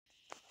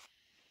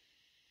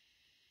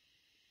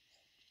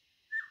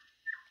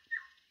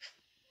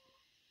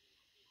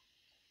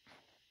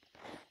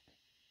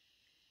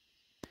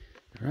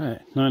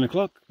Right, 9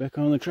 o'clock, back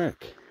on the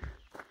track.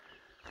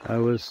 I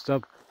was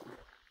up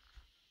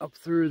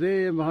through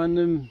there behind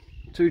them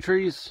two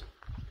trees.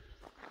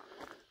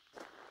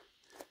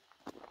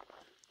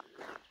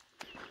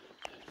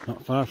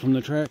 Not far from the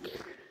track.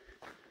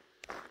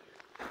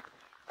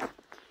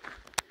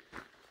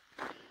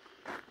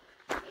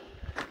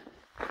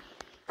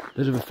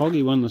 Bit of a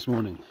foggy one this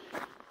morning.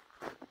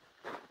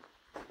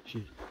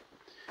 She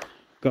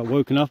got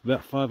woken up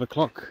about 5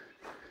 o'clock.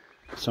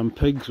 Some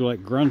pigs were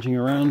like grunting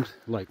around,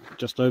 like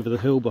just over the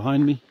hill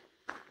behind me.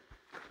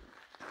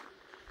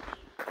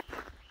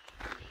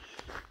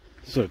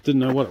 So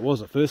didn't know what it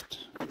was at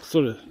first.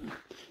 Sort of,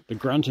 the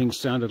grunting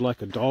sounded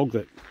like a dog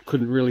that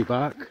couldn't really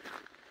bark.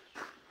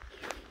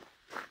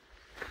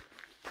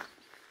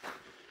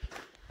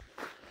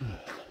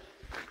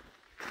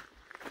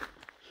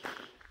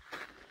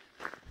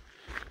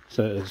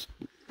 So it was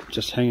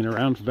just hanging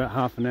around for about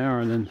half an hour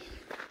and then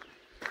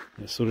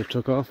it sort of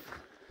took off.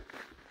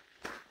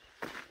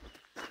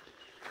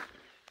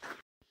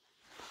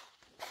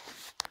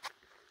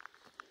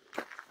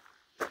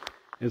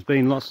 There's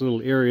been lots of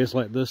little areas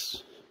like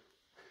this,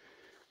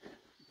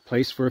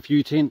 place for a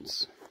few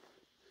tents,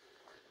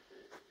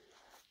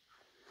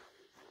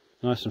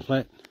 nice and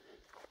flat.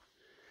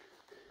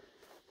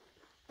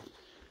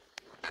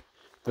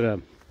 But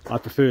I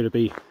prefer to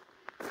be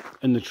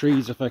in the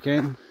trees if I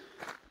can.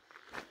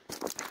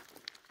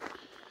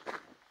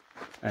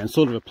 And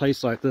sort of a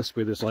place like this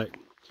where there's like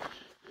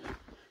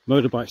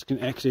motorbikes can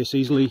access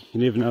easily.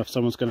 You never know if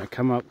someone's going to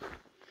come up,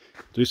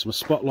 do some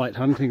spotlight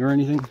hunting or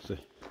anything. So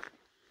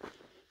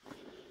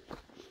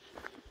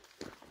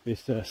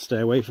best stay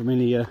away from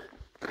any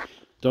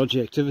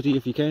dodgy activity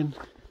if you can.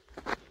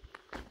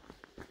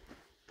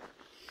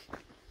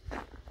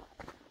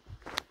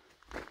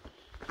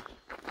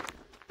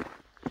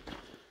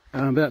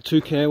 I'm about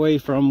 2k away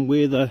from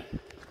where the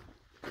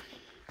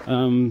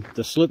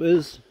slip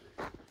is.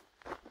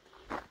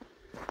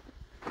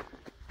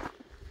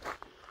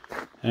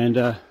 And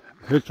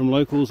heard from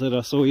locals that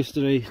I saw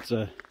yesterday, it's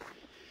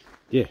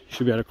yeah,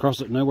 should be able to cross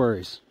it, no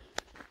worries.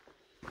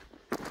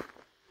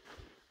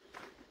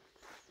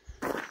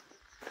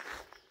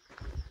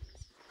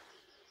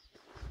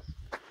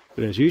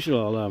 But as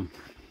usual, I'll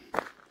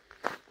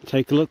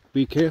take a look,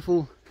 be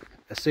careful,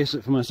 assess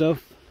it for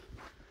myself,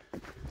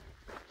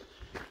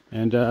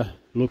 and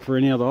look for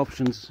any other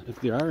options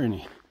if there are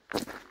any.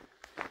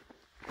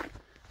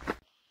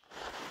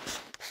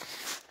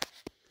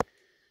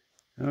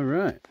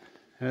 Alright,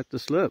 at the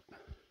slip.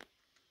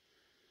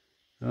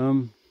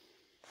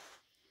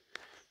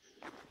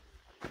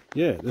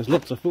 Yeah, there's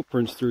lots of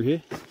footprints through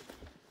here.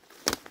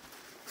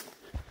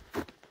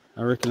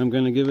 I reckon I'm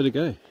going to give it a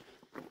go.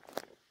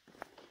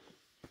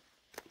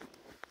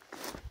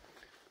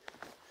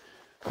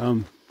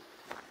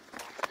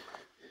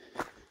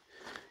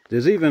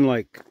 There's even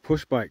like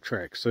push bike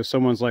tracks, so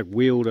someone's like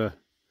wheeled a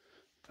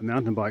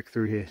mountain bike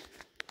through here.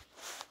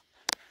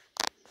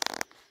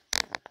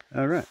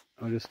 Alright,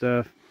 I'll just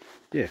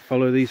yeah,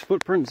 follow these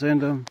footprints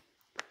and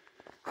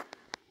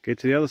get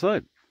to the other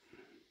side.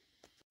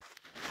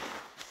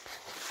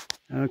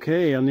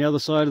 Okay, on the other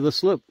side of the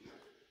slip.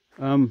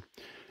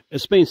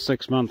 It's been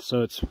 6 months,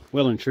 so it's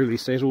well and truly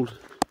settled.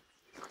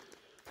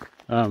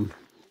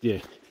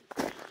 Yeah.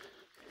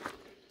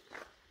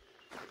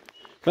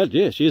 But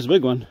yeah, she's a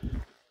big one.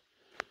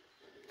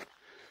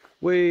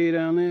 Way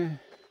down there.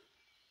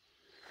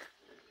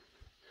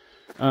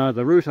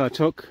 The route I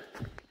took,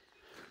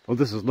 well,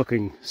 this is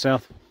looking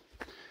south.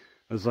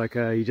 It was like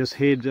you just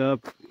head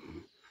up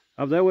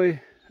that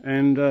way,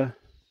 and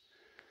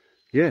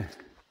yeah,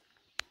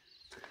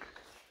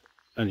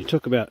 only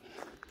took about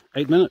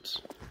 8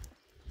 minutes.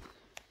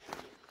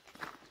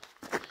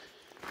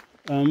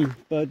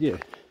 But yeah,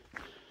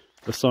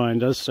 the sign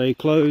does say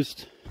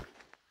closed.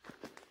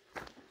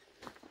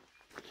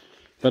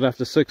 But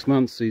after 6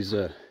 months, he's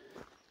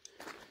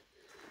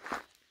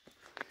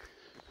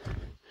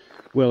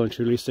well and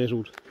truly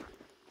settled.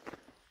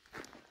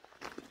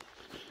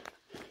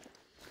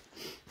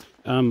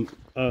 I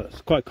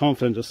was quite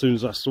confident as soon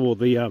as I saw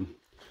the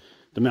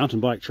mountain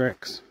bike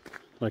tracks.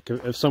 Like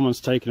if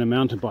someone's taken a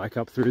mountain bike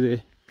up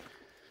through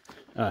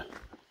there,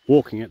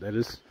 walking it, that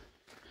is.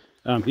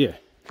 Yeah,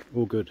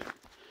 all good.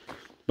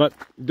 But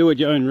do at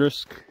your own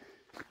risk.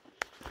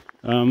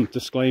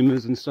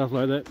 Disclaimers and stuff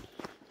like that.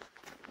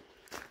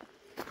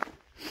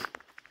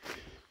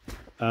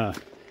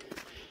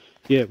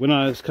 Yeah, when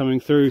I was coming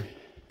through,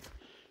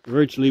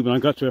 originally when I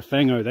got to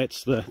Owhango,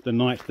 that's the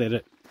night that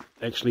it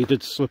actually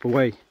did slip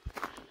away.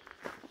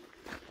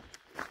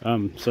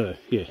 So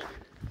yeah,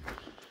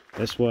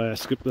 that's why I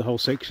skipped the whole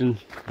section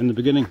in the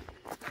beginning.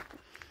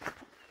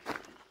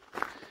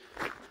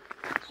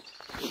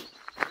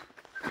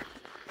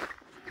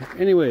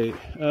 Anyway,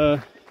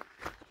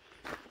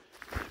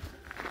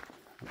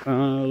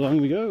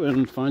 along we go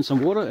and find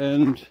some water,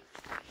 and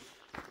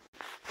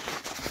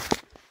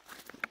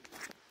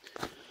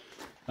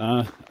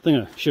I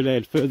think I should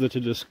add further to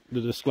the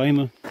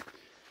disclaimer.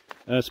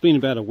 It's been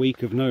about a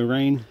week of no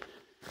rain.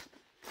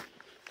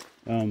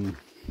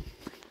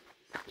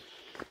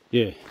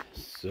 yeah,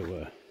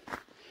 so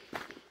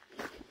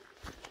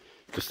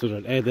just thought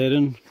I'd add that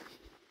in.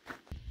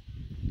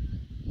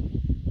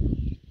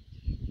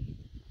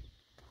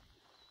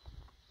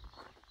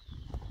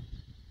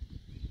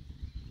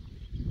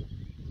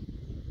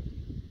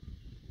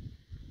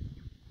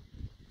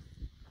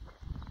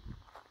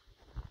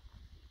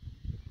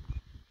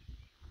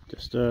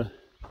 Just a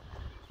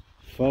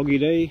foggy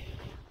day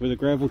with a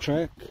gravel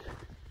track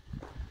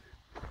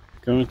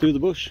going through the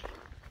bush.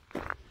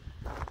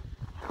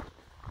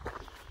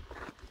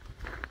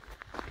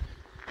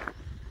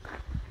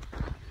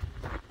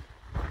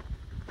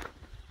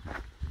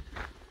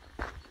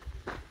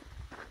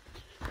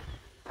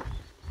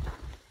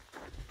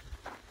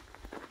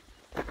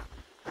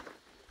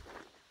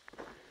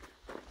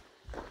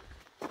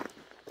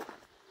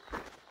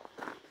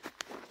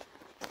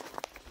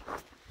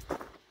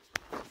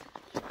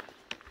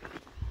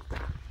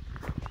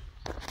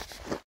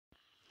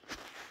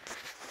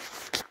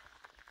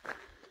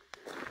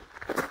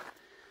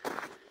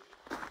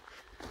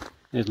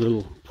 There's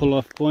little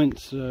pull-off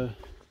points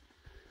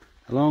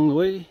along the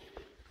way.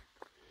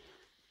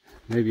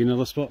 Maybe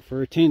another spot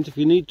for a tent if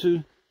you need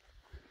to.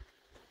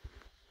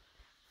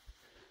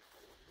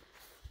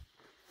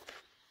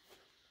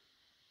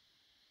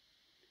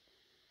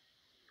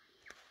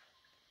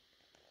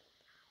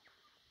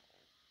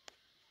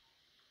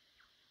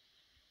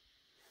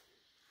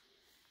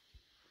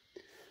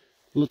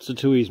 Lots of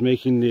tuis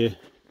making their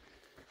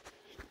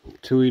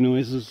tui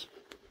noises.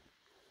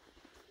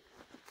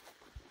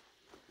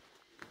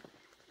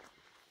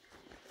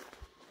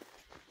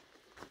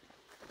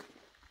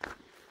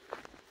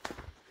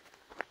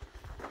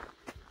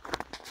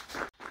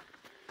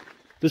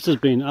 This has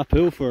been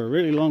uphill for a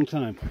really long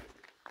time.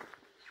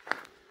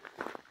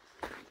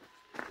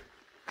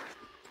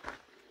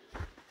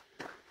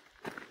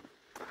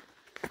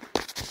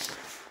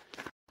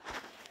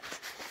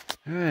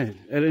 Alright,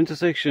 at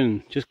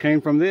intersection, just came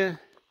from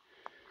there.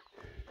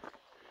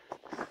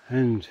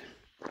 And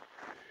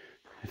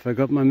if I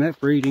got my map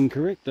reading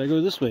correct, I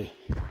go this way.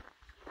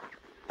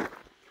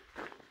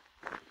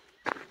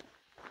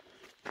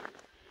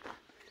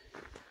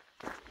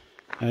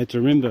 I had to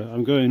remember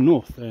I'm going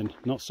north and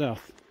not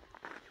south.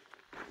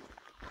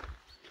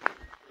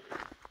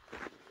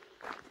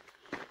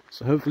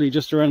 So hopefully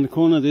just around the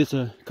corner there's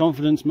a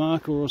confidence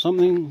marker or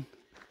something.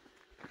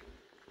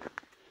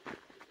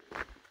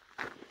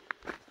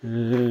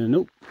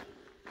 Nope.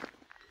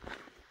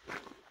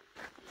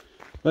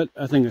 But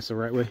I think it's the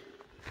right way.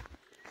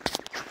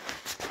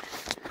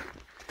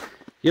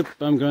 Yep,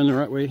 I'm going the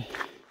right way.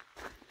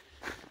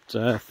 It's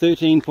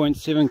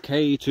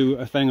 13.7k to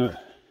Owhango.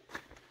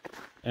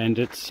 And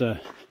it's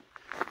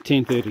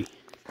 10:30.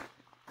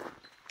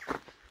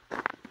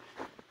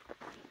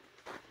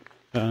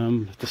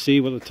 To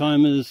see what the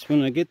time is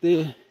when I get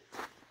there,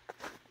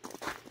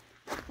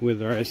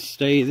 whether I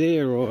stay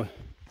there or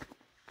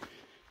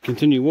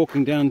continue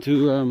walking down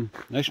to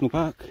National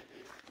Park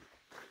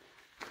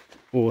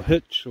or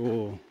hitch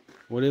or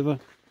whatever.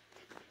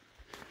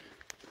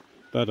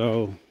 But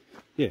I'll,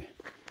 yeah,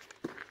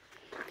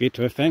 get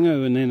to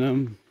Owhango and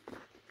then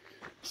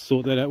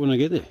sort that out when I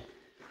get there.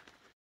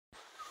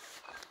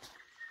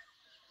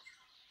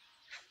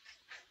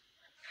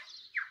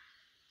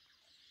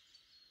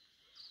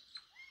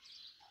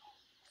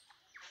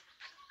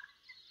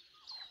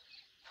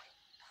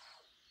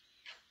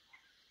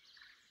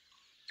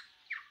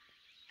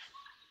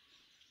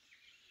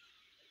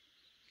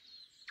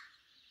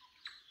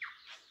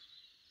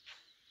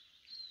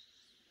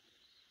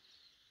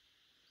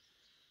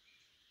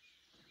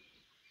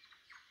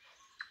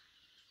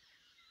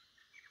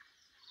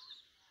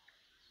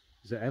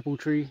 There's an apple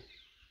tree,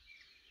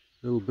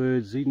 little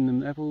birds eating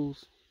them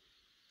apples.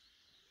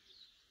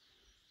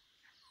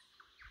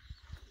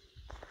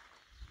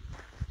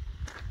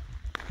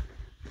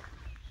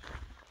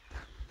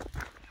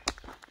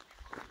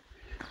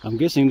 I'm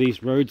guessing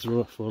these roads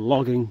were for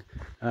logging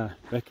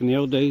back in the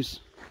old days.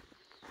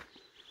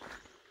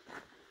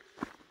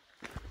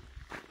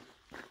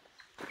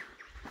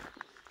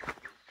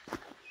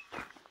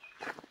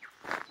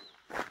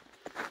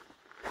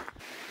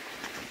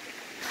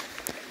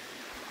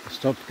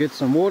 Stopped to get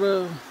some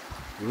water,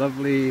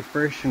 lovely,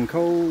 fresh and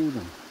cold.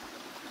 And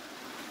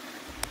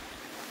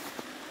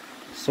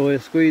soya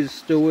squeeze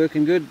still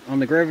working good on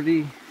the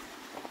gravity.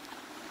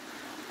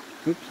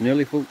 Oops,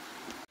 nearly full.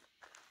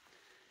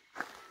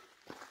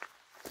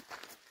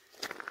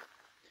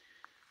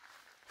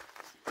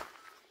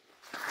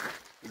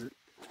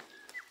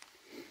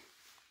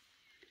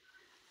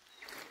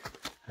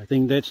 I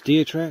think that's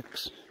deer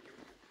tracks.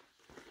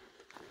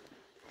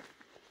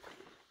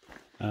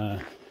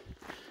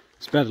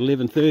 It's about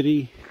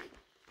 11:30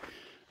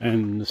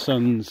 and the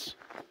sun's,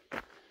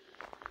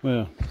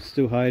 well,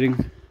 still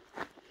hiding.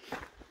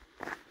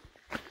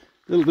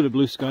 A little bit of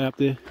blue sky up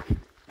there.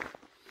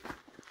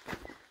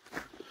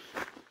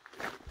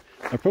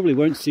 I probably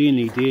won't see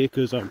any deer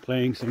because I'm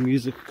playing some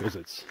music, because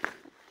it's,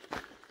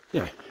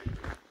 yeah,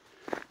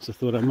 so I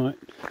thought I might.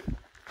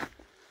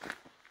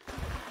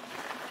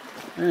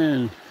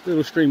 And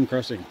little stream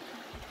crossing.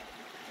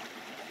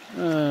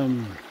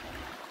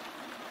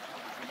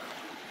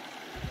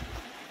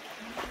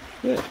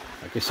 Yeah,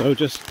 I guess I'll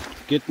just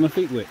get my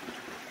feet wet.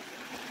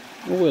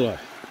 Or will I?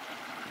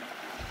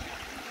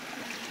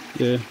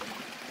 Yeah.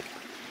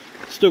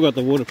 Still got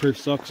the waterproof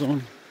socks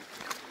on.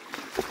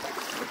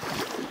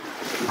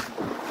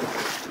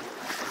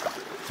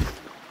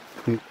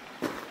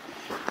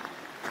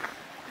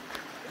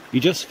 You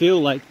just feel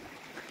like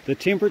the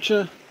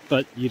temperature,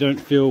 but you don't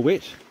feel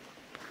wet.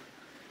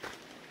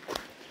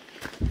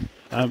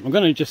 I'm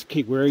going to just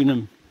keep wearing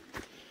them.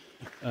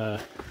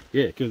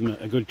 Yeah, give them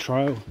a good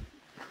trial.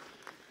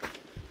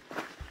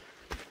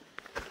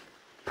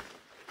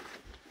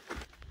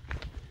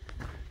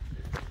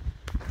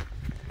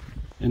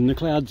 In the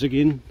clouds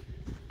again.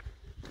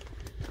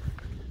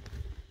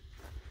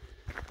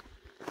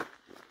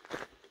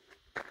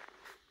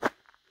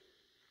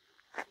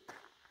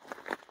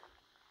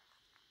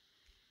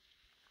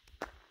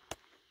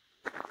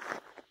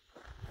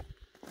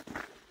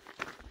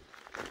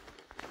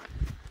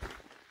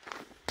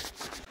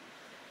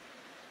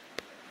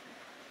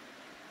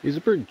 Here's a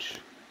bridge.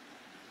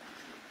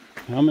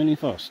 How many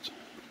fast?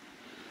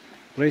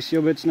 Place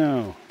your bets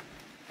now.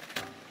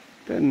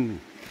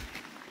 10.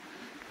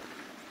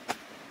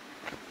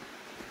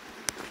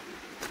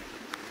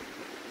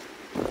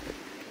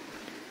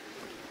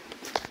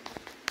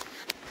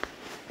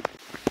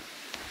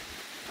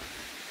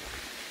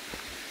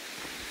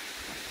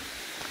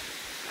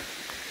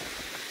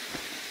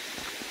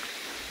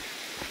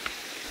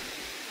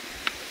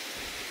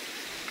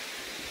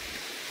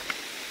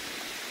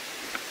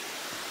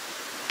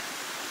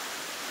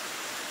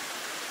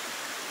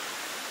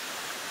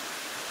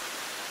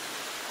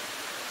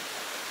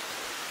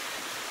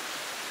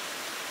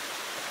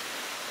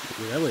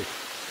 Really?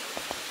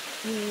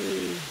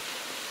 Yay.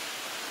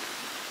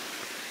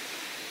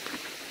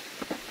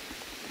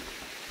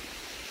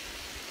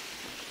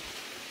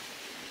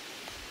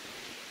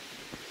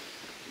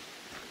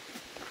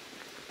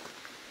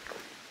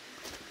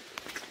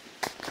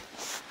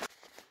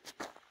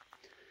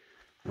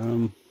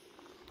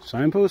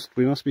 Signpost,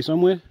 we must be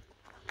somewhere.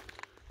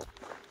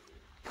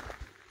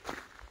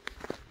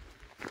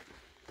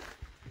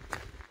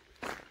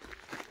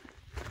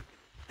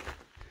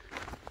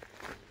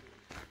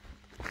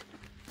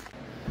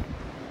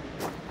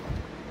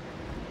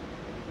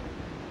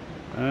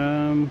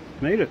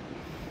 Made it.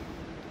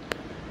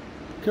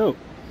 Cool.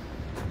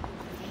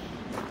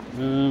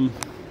 And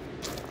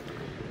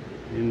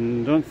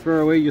don't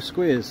throw away your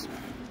squares.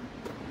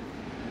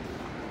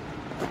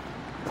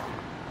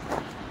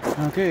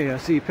 Okay, I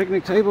see a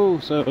picnic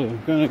table, so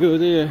I'm gonna go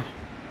there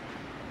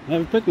and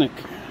have a picnic.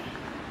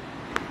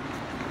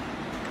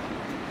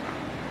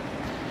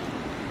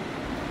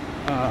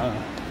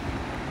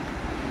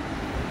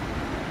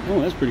 Oh,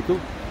 that's pretty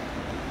cool.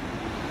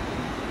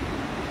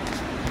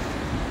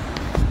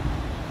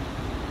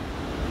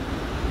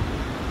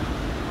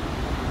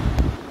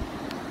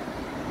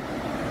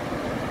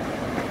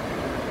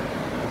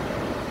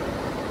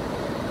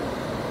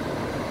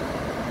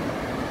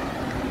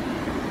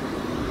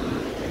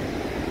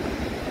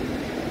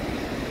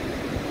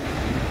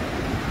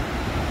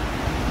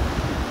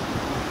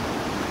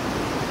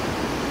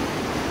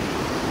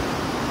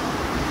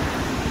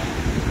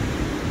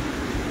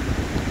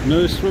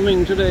 No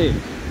swimming today.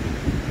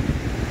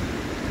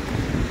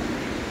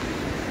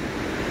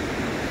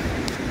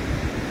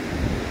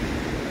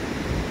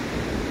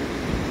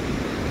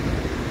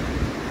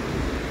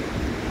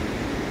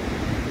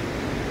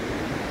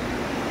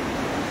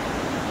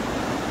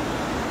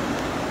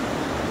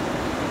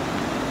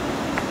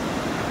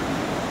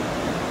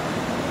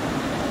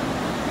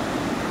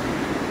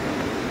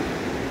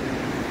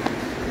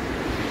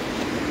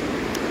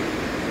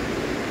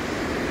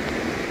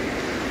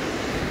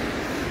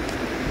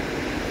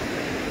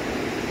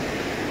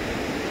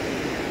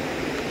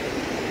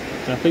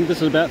 I think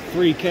this is about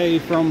 3k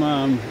from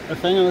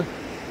Owhango.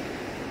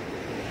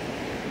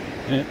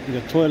 Yeah, you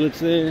got toilets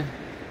there.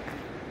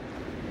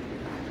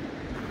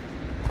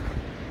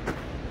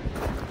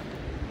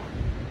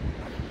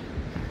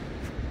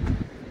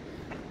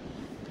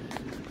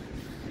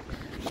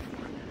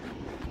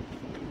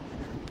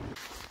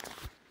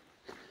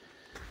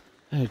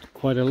 I had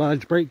quite a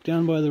large break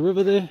down by the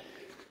river there.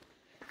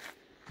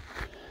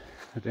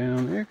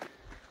 Down there.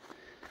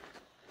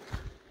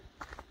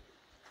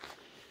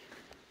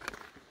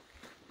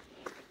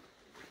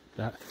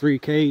 About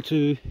 3k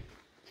to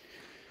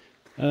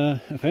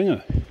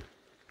Owhango.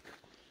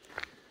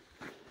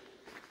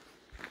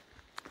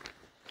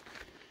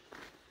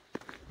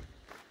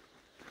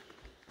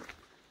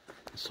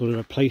 Sort of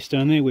a place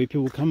down there where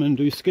people come and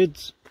do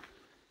skids,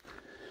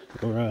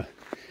 or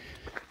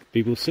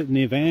people sit in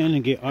their van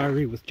and get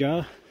irie with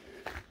jar.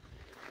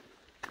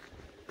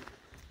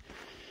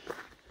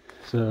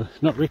 So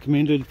not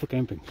recommended for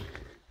camping.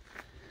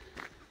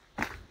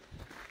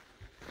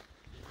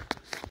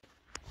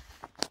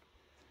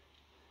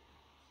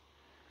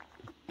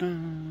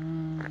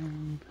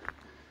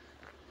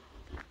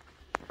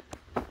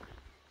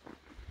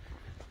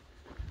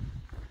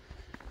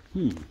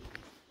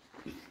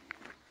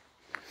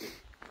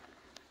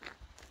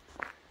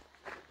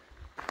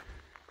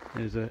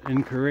 There's an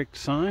incorrect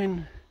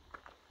sign.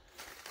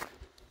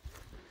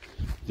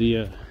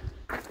 The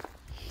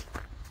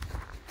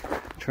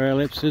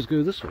trail app says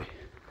go this way.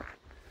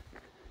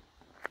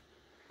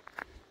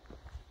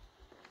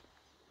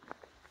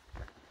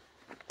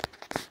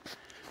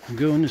 I'm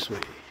going this way.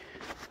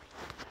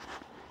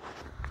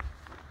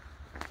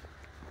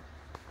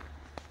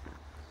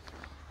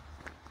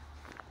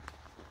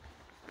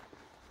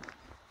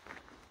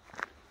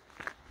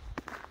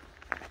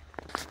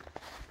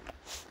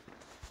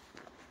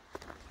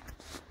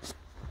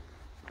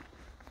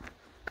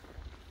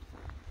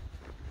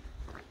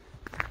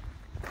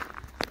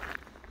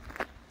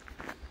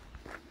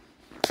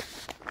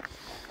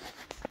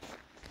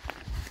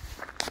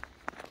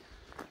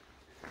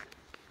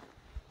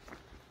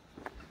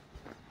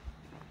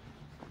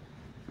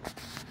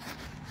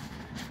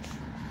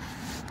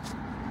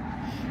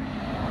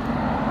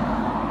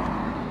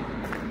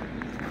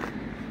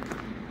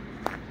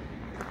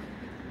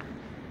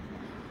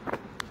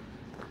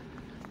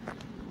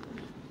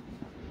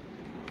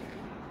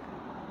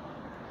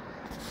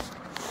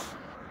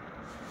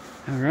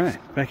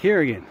 Alright, back here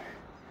again.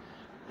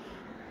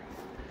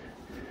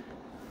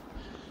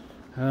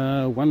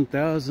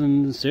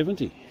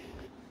 1070.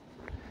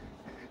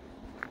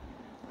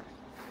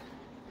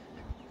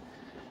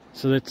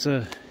 So that's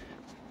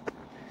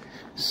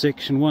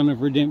section 1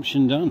 of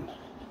Redemption done.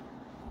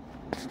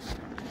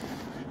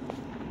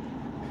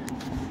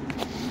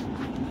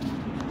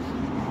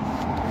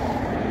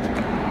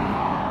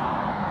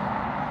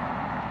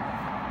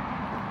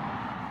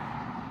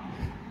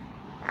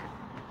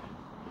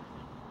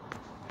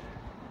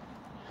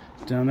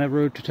 Down that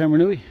road to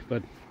Tamaranui,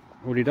 but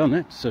already done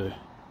that, so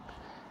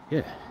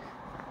yeah.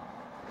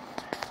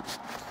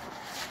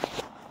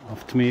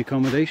 Off to my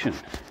accommodation.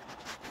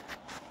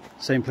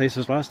 Same place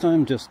as last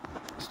time, just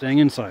staying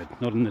inside,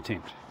 not in the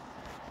tent.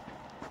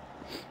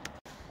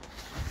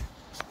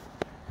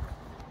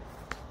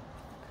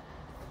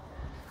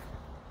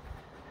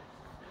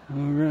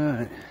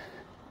 Alright.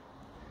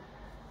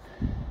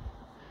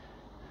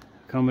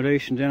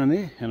 Accommodation down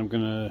there, and I'm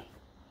gonna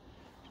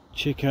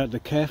check out the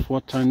cafe,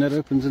 what time that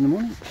opens in the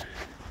morning,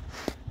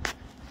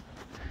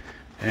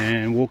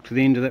 and walk to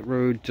the end of that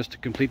road just to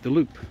complete the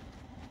loop.